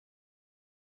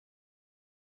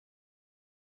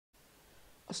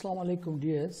Assalamu alaikum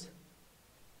dears.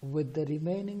 With the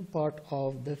remaining part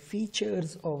of the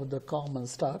features of the common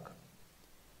stock,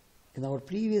 in our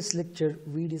previous lecture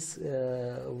we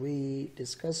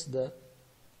discussed the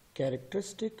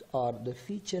characteristic or the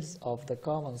features of the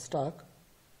common stock.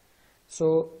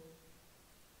 So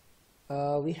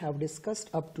we have discussed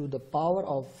up to the power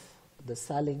of the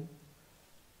selling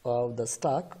of the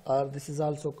stock, or this is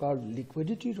also called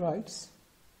liquidity rights,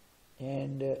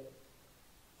 and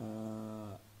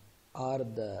are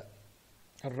the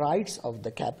rights of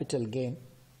the capital gain.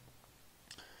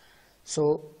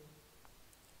 So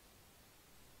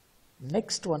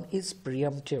next one is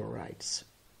preemptive rights.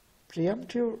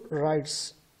 Preemptive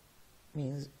rights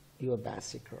means your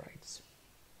basic rights.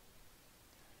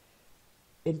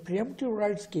 In preemptive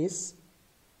rights case,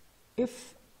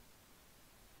 if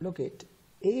look at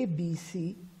A, B,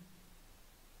 C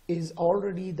is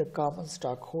already the common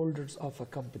stockholders of a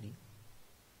company,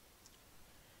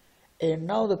 and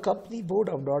now the company board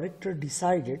of directors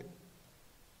decided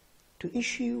to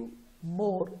issue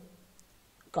more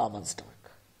common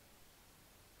stock.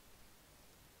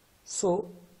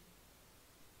 So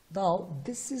now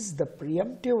this is the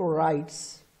preemptive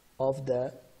rights of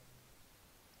the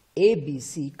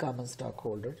ABC common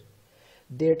stockholders,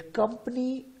 that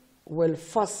company will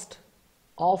first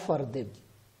offer them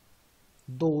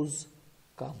those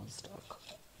common stock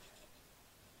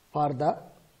for the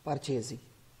purchasing.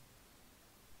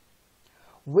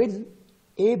 When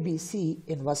ABC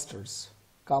investors,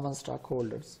 common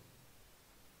stockholders,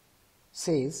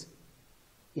 says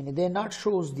they not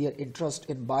shows their interest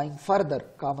in buying further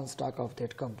common stock of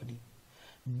that company,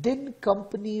 then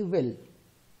company will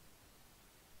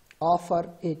offer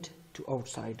it to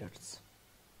outsiders.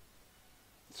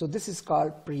 So this is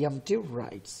called preemptive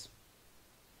rights.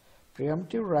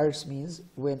 Preemptive rights means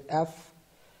when F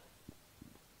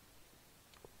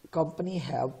company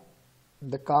have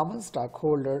the common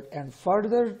stockholder and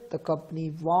further the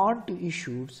company want to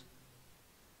issue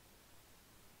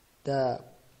the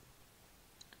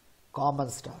common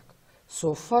stock.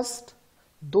 So first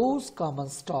those common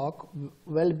stock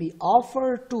will be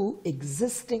offered to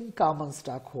existing common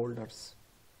stockholders,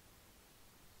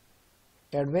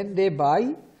 and when they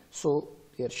buy, so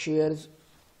their shares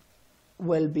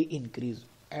will be increased,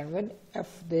 and when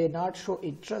if they not show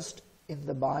interest in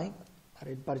the buying or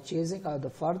in purchasing of the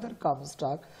further common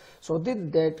stock, so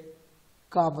then that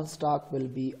common stock will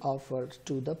be offered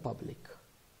to the public.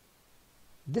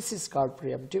 This is called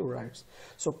preemptive rights.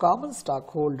 So common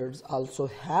stockholders also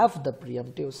have the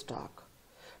preemptive stock.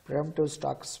 Preemptive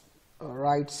stocks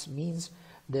rights means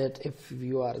that if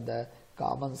you are the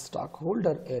common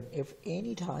stockholder, and if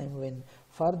any time when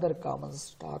further common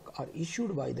stock are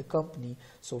issued by the company,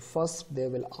 so first they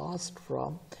will ask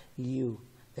from you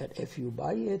that if you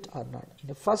buy it or not.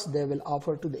 First they will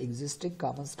offer to the existing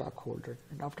common stockholder,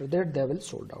 and after that they will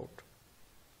sold out.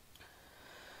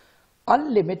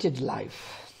 Unlimited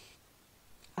life.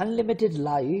 Unlimited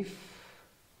life,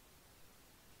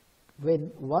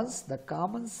 when once the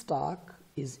common stock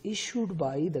is issued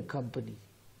by the company,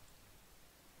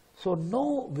 so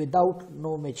without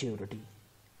no maturity,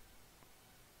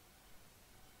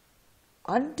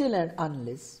 until and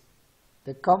unless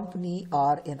the company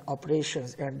are in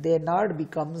operations and they not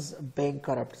becomes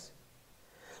bankrupt,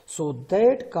 so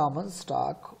that common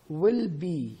stock will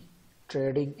be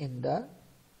trading in the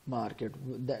market,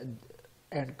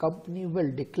 and company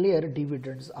will declare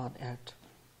dividends on it.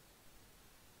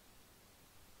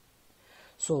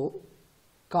 So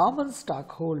common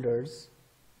stockholders,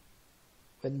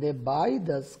 when they buy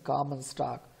this common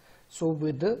stock, so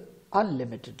with the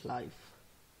unlimited life,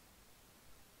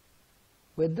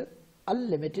 with the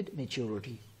unlimited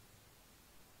maturity.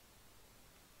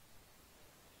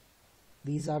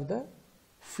 These are the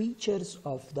features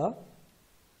of the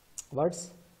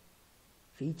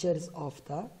features of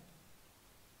the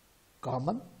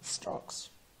common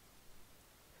stocks.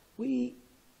 We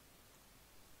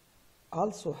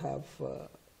also have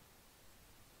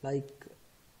like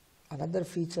another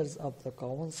features of the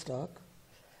common stock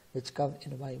which come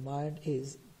in my mind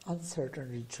is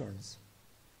uncertain returns.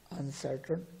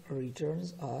 Uncertain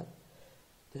returns are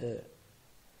there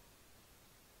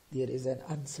is an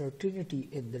uncertainty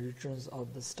in the returns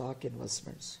of the stock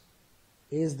investments,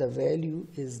 as the value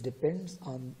depends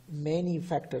on many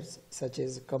factors such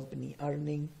as company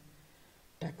earning,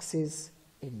 taxes,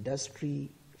 industry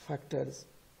factors,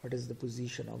 what is the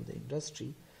position of the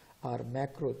industry, or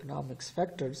macroeconomics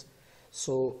factors.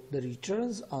 So the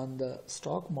returns on the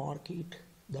stock market,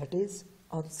 that is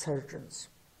uncertain.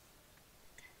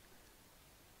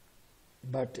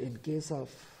 But in case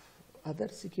of other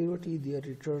security, their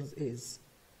returns is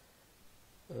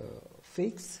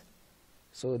fixed,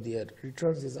 so their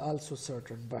returns is also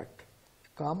certain, but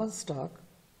common stock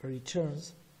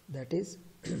returns, that is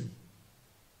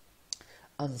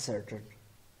uncertain.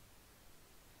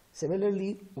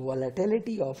 Similarly,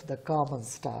 volatility of the common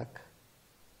stock.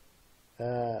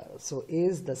 So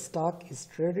as the stock is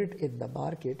traded in the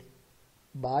market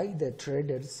by the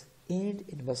traders and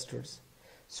investors,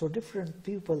 so different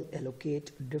people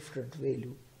allocate different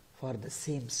value for the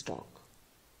same stock.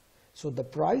 So the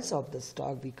price of the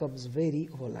stock becomes very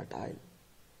volatile.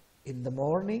 In the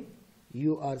morning,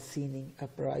 you are seeing a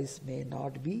price may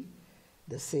not be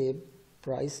the same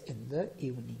price in the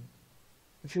evening.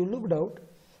 If you looked out,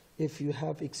 if you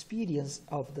have experience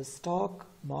of the stock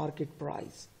market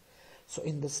price, so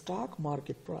in the stock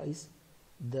market price,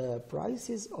 the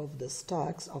prices of the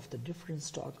stocks of the different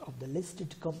stock of the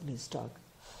listed company stock,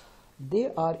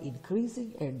 they are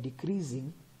increasing and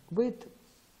decreasing with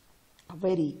a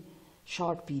very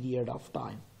short period of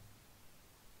time.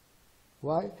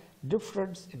 Why?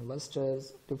 Different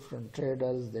investors, different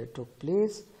traders, they took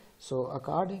place. So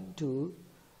according to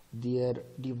their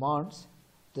demands,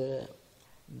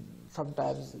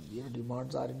 sometimes their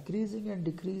demands are increasing and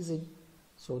decreasing.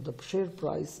 So the share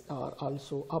price are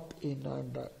also up, in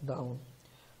and down.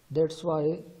 That's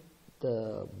why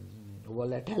the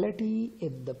volatility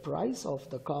in the price of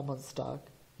the common stock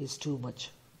is too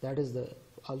much. That is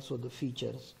also the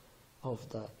features of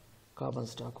the common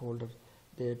stockholder,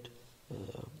 that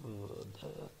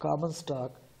the common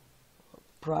stock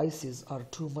prices are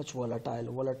too much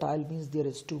volatile. Volatile means there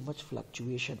is too much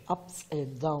fluctuation, ups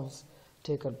and downs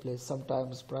taken place.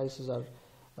 Sometimes prices are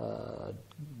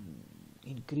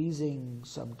increasing,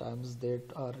 sometimes they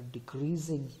are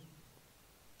decreasing.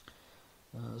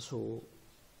 So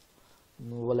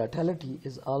volatility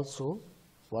is also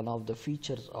one of the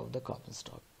features of the common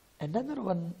stock. Another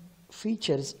one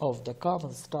features of the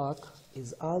common stock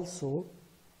is also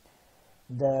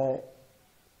the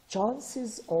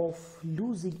chances of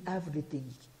losing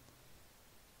everything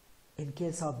in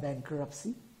case of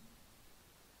bankruptcy.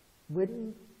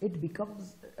 When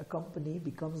a company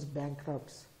becomes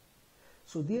bankrupt,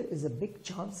 so there is a big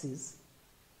chances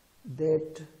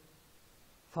that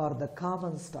for the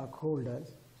common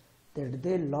stockholders that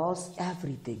they lost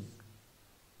everything.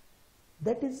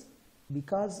 That is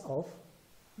because of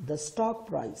the stock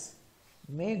price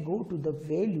may go to the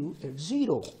value at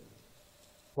zero.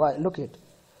 Why? Look at,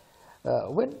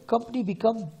 when company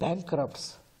become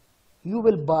bankrupt, you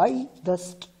will buy the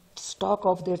stock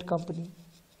of that company?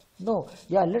 No.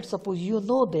 Yeah, let's suppose you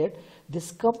know that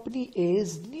this company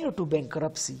is near to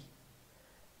bankruptcy.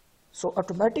 So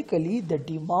automatically the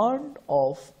demand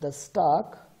of the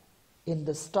stock in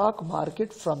the stock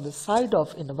market from the side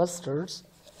of investors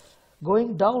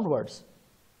going downwards.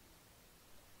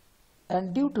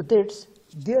 And due to this,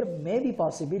 there may be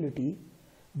possibility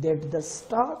that the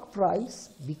stock price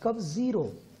becomes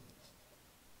zero.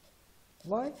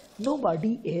 Why?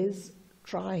 Nobody is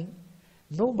trying,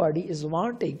 nobody is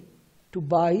wanting to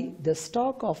buy the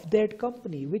stock of that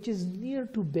company which is near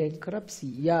to bankruptcy.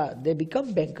 Yeah, they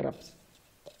become bankrupt.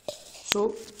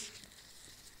 So,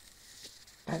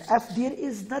 and if there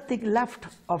is nothing left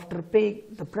after paying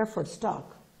the preferred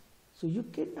stock, so you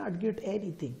cannot get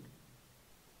anything.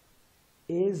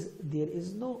 There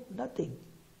is nothing.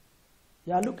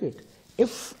 Yeah, look at,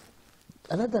 if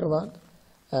another one,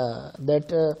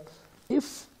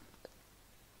 if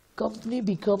company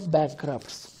become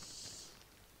bankrupt,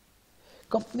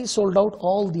 company sold out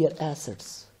all their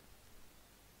assets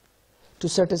to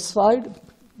satisfy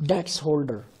debts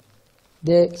holder.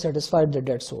 They satisfied the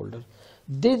debts holder.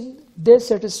 Then they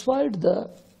satisfied the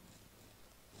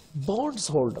bonds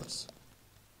holders.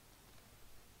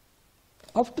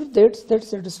 After that, they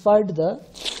satisfied the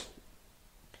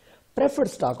preferred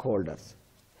stockholders.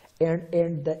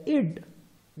 And the id,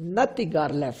 nothing are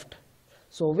left.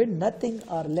 So when nothing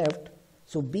are left,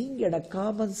 so being a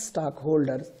common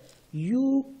stockholder,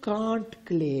 you can't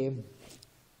claim.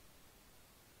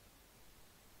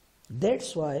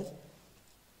 That's why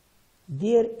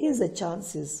there is a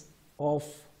chances of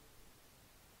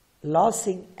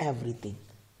losing everything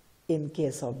in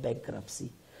case of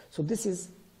bankruptcy. So this is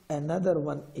another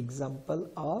one example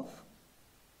of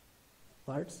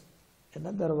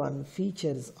another one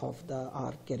features of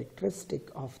or characteristic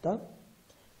of the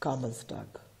common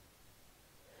stock.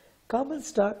 Common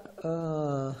stock,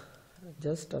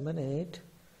 just a minute,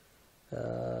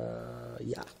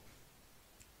 yeah.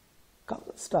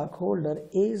 Common stockholder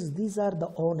is, these are the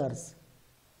owners.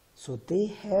 So they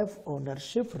have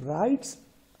ownership rights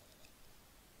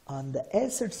on the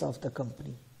assets of the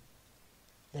company.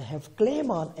 They have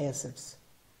claim on assets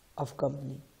of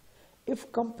company.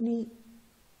 if company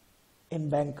in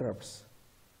bankrupts,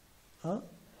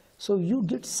 so you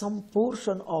get some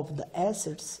portion of the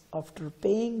assets after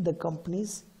paying the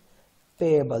company's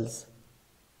payables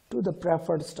to the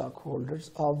preferred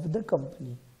stockholders of the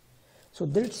company. So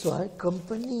that's why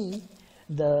company,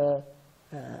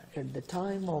 at the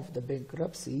time of the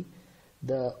bankruptcy,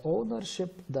 the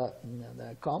ownership, the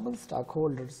common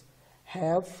stockholders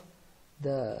have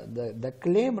the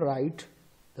claim right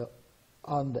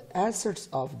on the assets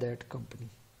of that company.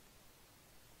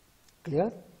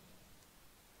 Clear?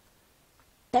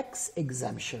 Tax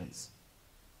exemptions.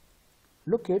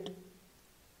 Look at,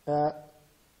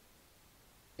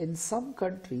 in some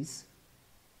countries,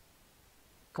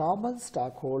 common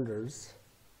stockholders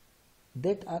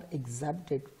that are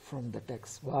exempted from the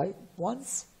tax. Why?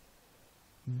 Once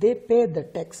they pay the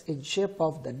tax in shape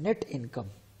of the net income,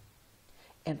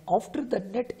 and after the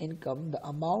net income, the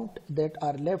amount that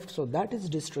are left, so that is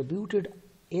distributed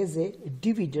as a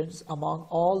dividends among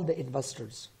all the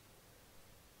investors.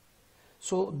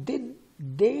 So then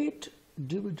that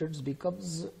dividends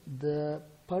becomes the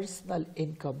personal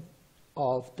income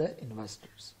of the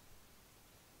investors.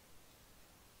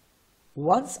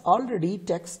 Once already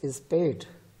tax is paid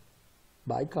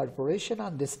by corporation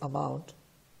on this amount,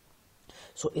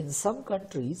 so in some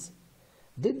countries,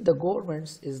 then the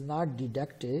government is not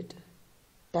deducted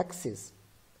taxes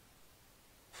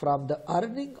from the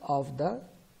earning of the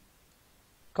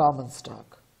common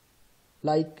stock.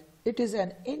 Like it is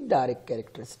an indirect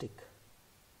characteristic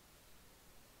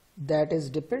that is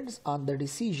depends on the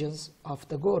decisions of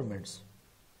the governments.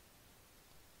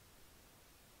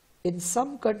 In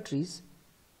some countries,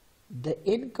 the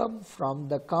income from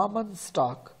the common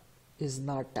stock is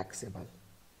not taxable.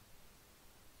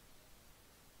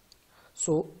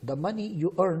 So the money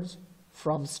you earn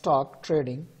from stock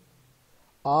trading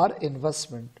or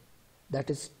investment, that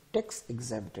is tax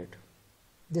exempted.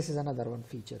 This is another one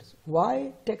feature.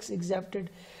 Why tax exempted?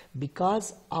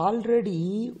 Because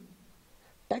already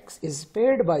tax is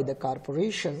paid by the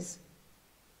corporations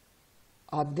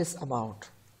on this amount.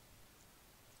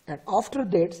 And after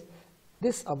that,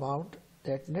 this amount,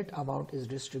 that net amount is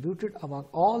distributed among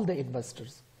all the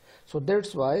investors. So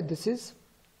that's why this is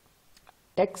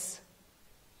tax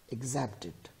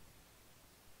exempted.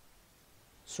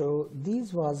 So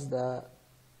these was the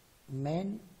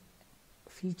main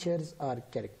features or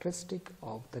characteristic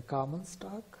of the common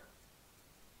stock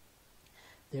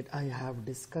that I have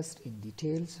discussed in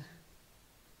details.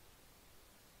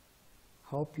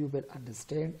 Hope you will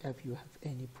understand. If you have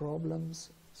any problems,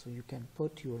 so you can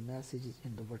put your messages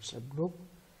in the WhatsApp group.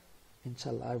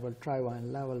 Inshallah, I will try my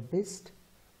level best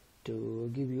to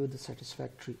give you the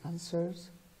satisfactory answers.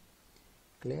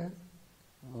 Clear?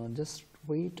 Just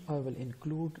wait, I will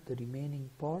include the remaining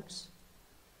parts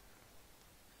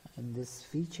and these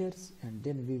features, and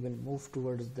then we will move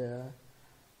towards the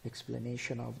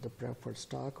explanation of the preferred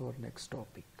stock or next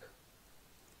topic.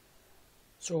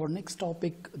 So our next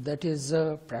topic, that is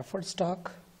preferred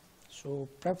stock. So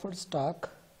preferred stock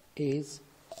is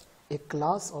a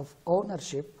class of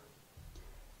ownership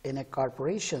in a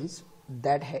corporations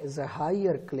that has a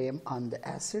higher claim on the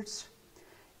assets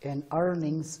and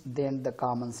earnings than the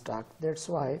common stock. That's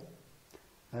why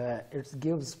it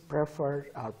gives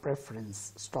preferred or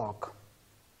preference stock.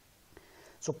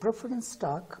 So preference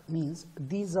stock means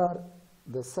these are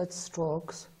the such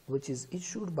stocks which is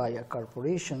issued by a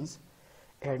corporations,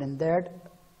 and in that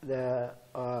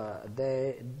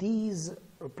these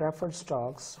preferred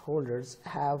stocks holders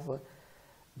have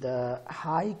the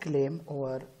high claim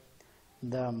over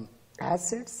the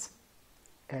assets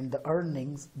and the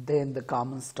earnings than the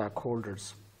common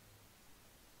stockholders.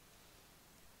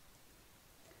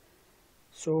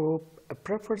 So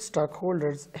preferred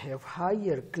stockholders have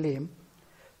higher claim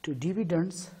to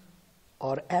dividends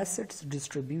or assets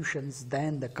distributions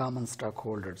than the common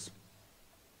stockholders.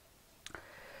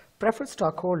 Preferred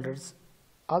stockholders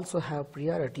also have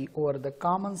priority over the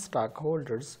common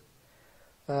stockholders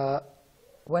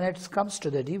when it comes to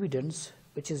the dividends,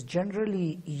 which is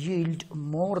generally yield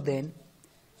more than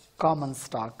common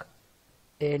stock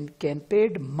and can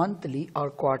paid monthly or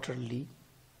quarterly.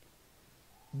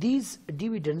 These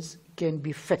dividends can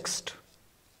be fixed.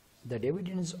 The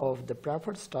dividends of the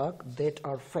preferred stock that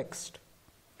are fixed.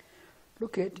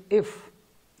 Look at if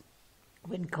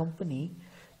when company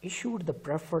issued the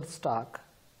preferred stock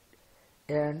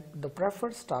and the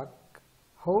preferred stock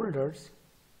holders,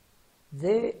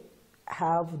 they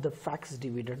have the fixed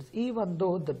dividends even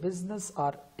though the business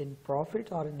are in profit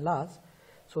or in loss,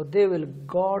 so they will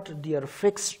got their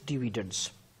fixed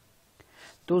dividends.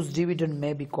 Those dividends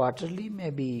may be quarterly, may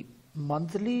be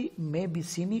monthly, maybe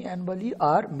semi-annually,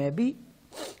 or maybe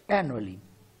annually.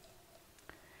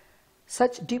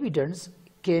 Such dividends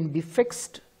can be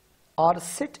fixed or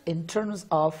set in terms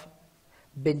of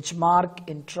benchmark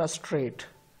interest rate,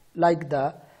 like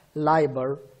the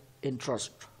LIBOR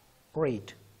interest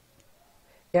rate,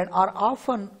 and are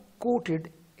often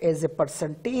quoted as a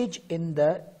percentage in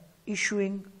the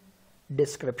issuing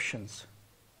descriptions.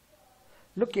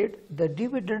 Look at the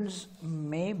dividends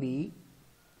may be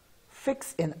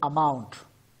fixed in amount,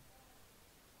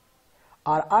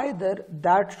 or either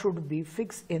that should be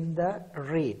fixed in the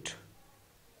rate.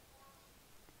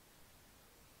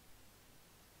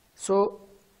 So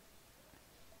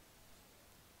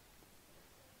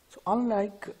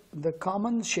unlike the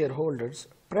common shareholders,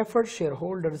 preferred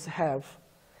shareholders have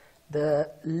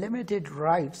the limited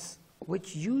rights,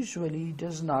 which usually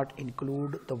does not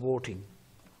include the voting.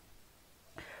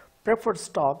 Preferred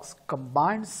stocks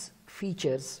combines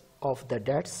features of the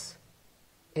debts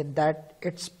in that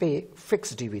it's pay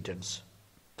fixed dividends.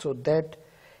 So that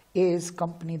is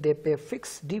company, they pay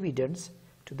fixed dividends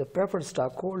to the preferred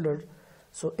stockholder.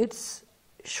 So it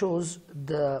shows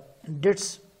the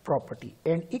debts property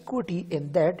and equity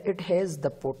in that it has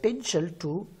the potential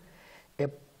to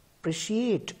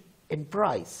appreciate in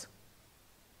price.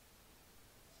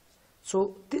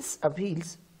 So this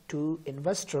appeals to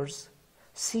investors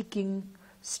seeking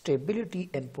stability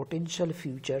and potential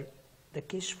future the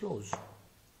cash flows.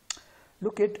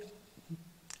 Look at,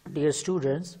 dear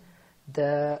students,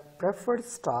 the preferred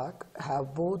stock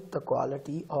have both the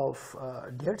quality of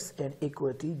debts and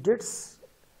equity. Debts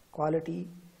quality,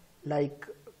 like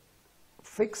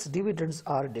fixed dividends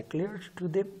are declared to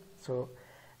them, so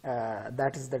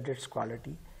that is the debts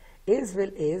quality, as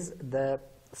well as the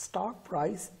stock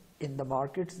price in the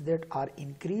markets that are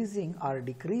increasing or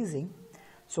decreasing.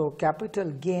 So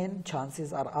capital gain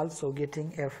chances are also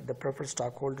getting if the preferred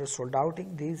stockholders sold out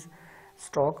in these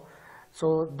stock.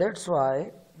 So that's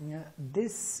why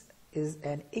this is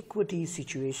an equity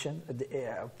situation,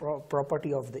 the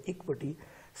property of the equity.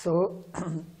 So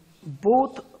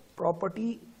both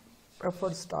property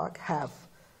preferred stock have.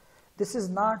 This is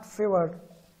not favor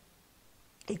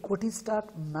equity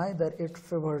stock, neither it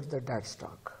favors the debt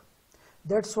stock.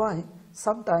 That's why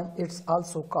sometimes it's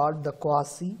also called the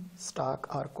quasi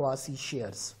stock or quasi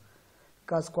shares,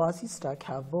 because quasi stock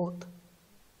have both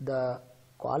the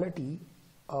quality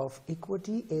of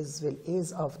equity as well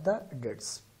as of the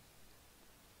debts.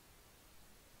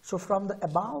 So from the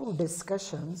above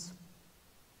discussions,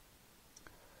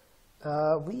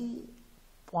 we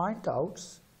point out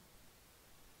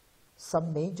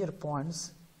some major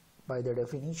points by the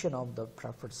definition of the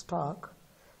preferred stock,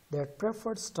 that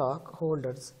preferred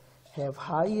stockholders have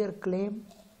higher claim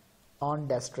on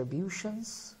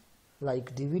distributions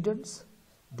like dividends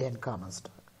than common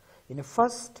stock. In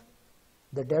first,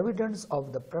 the dividends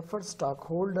of the preferred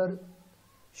stockholder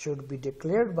should be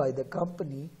declared by the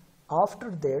company,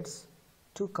 after that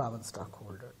to common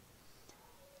stockholder.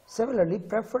 Similarly,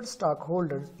 preferred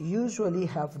stockholders usually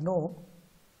have no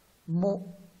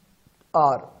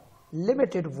or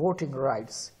limited voting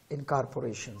rights in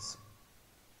corporations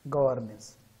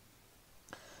governance.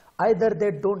 Either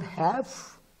they don't have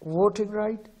voting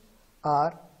right,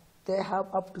 or they have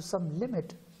up to some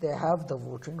limit they have the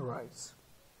voting rights.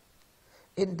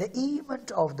 In the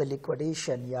event of the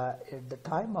liquidation, at the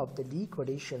time of the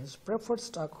liquidations, preferred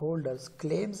stockholders'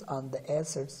 claims on the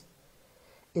assets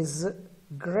is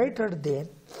greater than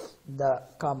the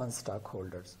common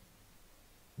stockholders,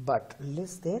 but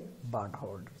less than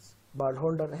bondholders.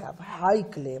 Bondholders have high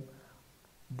claim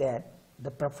than the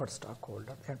preferred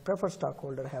stockholder, and preferred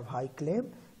stockholder have high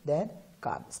claim than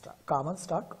common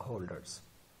stockholders.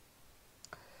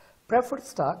 Preferred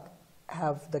stock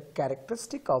have the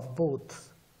characteristic of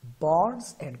both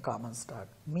bonds and common stock,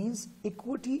 means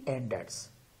equity and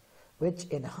debts, which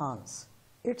enhance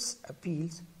its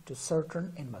appeals to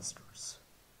certain investors.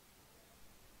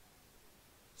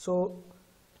 So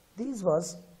this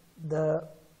was the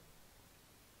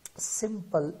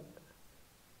simple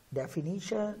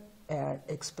definition and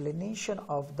explanation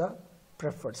of the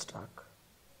preferred stock.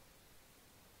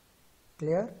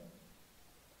 Clear?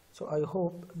 So I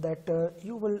hope that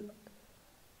you will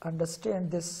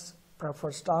understand this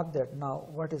preferred stock, that now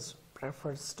what is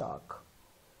preferred stock.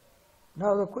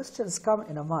 Now the questions come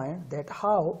in a mind that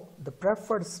how the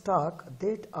preferred stock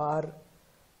that are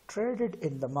traded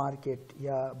in the market,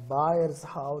 buyers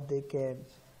how they can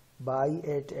buy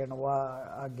it, and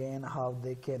again how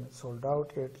they can sold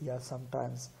out it.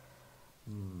 Sometimes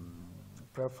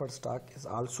preferred stock is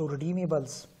also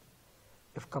redeemables.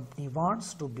 If company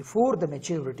wants to, before the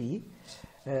maturity,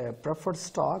 preferred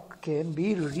stock can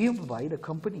be redeemed by the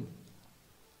company.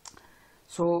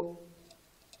 So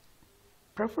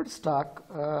preferred stock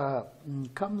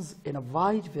comes in a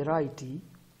wide variety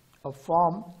of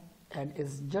form and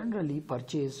is generally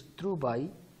purchased through by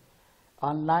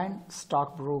online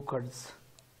stockbrokers,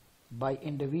 by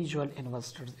individual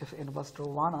investors. If investor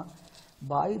wanna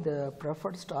buy the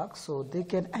preferred stock, so they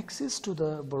can access to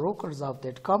the brokers of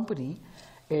that company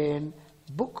and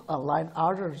book online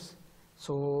orders.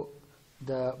 So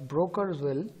the brokers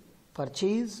will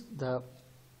purchase the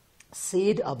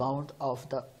said amount of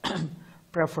the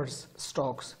preferred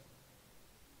stocks.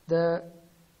 The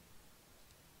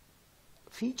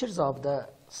features of the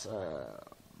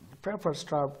preferred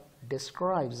stock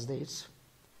describes this,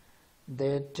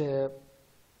 that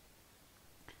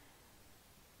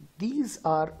these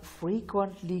are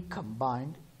frequently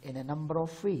combined in a number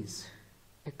of ways.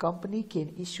 A company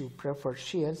can issue preferred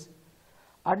shares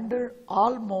under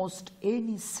almost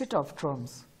any set of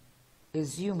terms,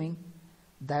 assuming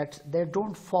that they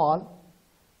don't fall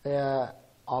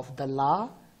of the law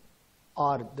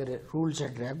or the rules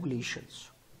and regulations.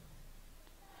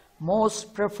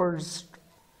 Most preferred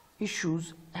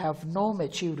issues have no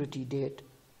maturity date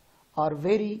or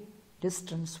very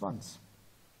distant ones.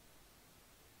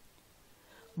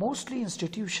 Mostly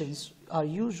institutions are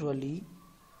usually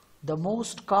the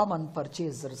most common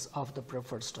purchasers of the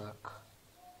preferred stock.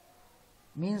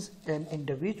 Means an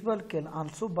individual can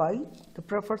also buy the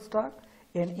preferred stock,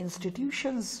 and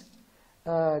institutions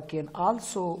can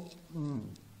also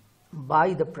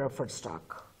buy the preferred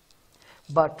stock.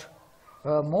 But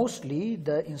mostly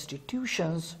the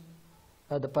institutions,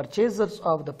 the purchasers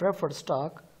of the preferred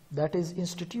stock, that is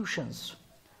institutions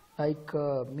like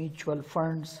mutual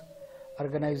funds,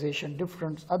 organization,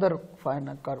 different other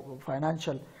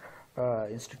financial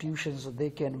institutions, they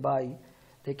can buy,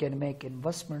 they can make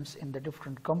investments in the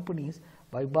different companies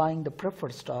by buying the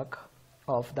preferred stock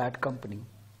of that company.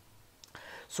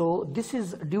 So this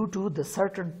is due to the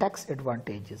certain tax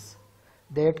advantages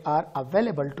that are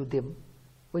available to them,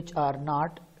 which are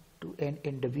not to an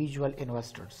individual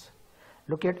investors.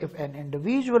 Look at, if an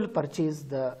individual purchase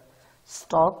the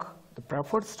stock, the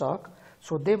preferred stock,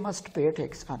 so they must pay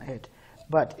tax on it.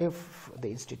 But if the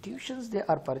institutions, they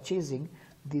are purchasing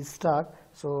this stock,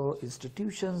 so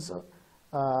institutions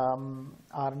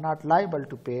are not liable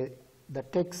to pay the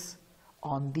tax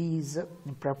on these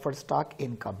preferred stock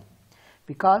income.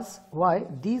 Because why?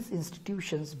 These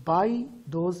institutions buy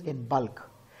those in bulk,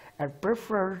 and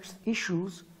preferred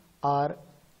issues are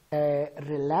a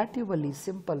relatively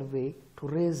simple way to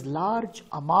raise large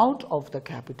amount of the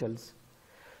capitals.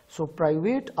 So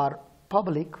private or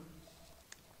public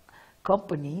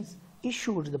companies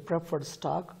issued the preferred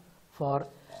stock for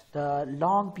the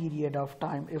long period of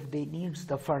time if they need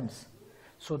the funds.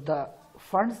 So the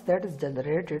funds that is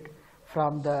generated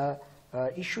from the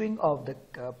issuing of the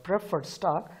preferred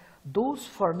stock, those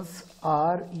funds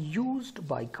are used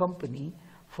by company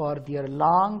for their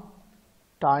long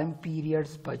time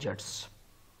periods budgets.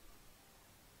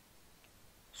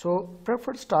 So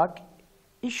preferred stock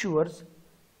issuers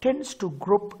tends to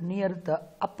group near the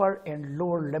upper and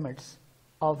lower limits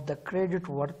of the credit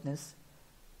worthiness.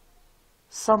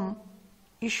 Some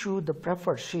issue the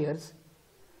preferred shares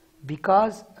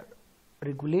because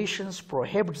regulations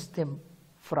prohibits them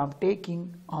from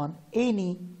taking on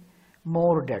any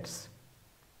more debts.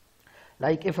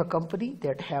 Like if a company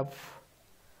that have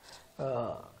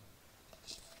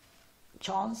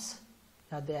chance,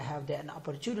 they have an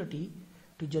opportunity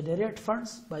to generate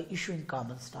funds by issuing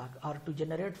common stock or to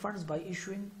generate funds by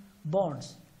issuing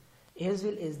bonds, as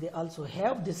well as they also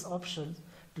have this option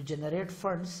to generate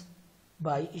funds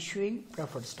by issuing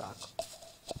preferred stock.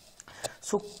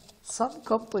 So some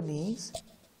companies,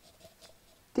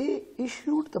 they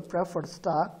issued the preferred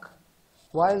stock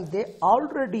while they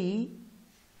already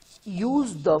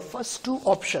used the first two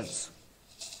options.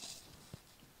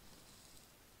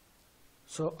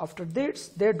 So after this,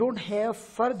 they don't have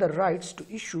further rights to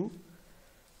issue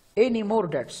any more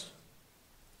debts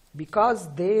because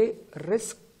they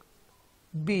risk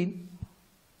being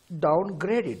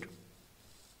downgraded.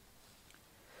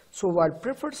 So while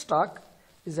preferred stock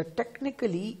is a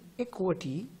technically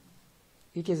equity,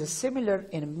 it is similar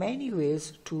in many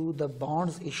ways to the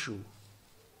bonds issue.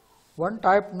 One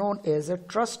type known as a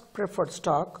trust preferred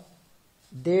stock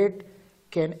that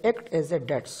can act as a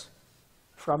debts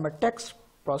from a tax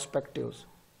perspective,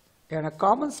 and a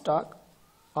common stock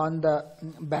on the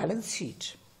balance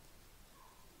sheet.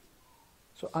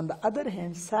 So on the other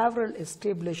hand, several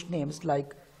established names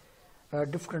like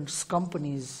different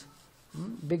companies,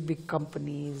 big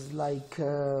companies like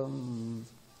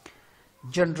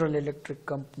General Electric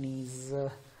companies,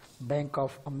 Bank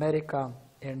of America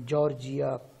and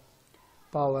Georgia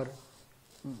Power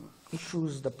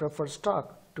issues the preferred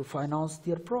stock to finance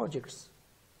their projects.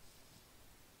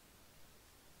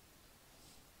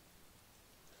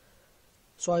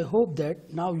 So I hope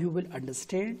that now you will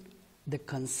understand the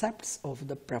concepts of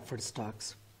the preferred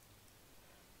stocks.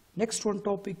 Next one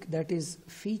topic, that is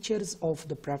features of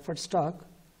the preferred stock.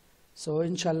 So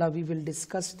inshallah we will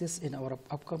discuss this in our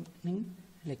upcoming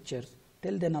lectures.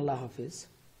 Till then, Allah Hafiz.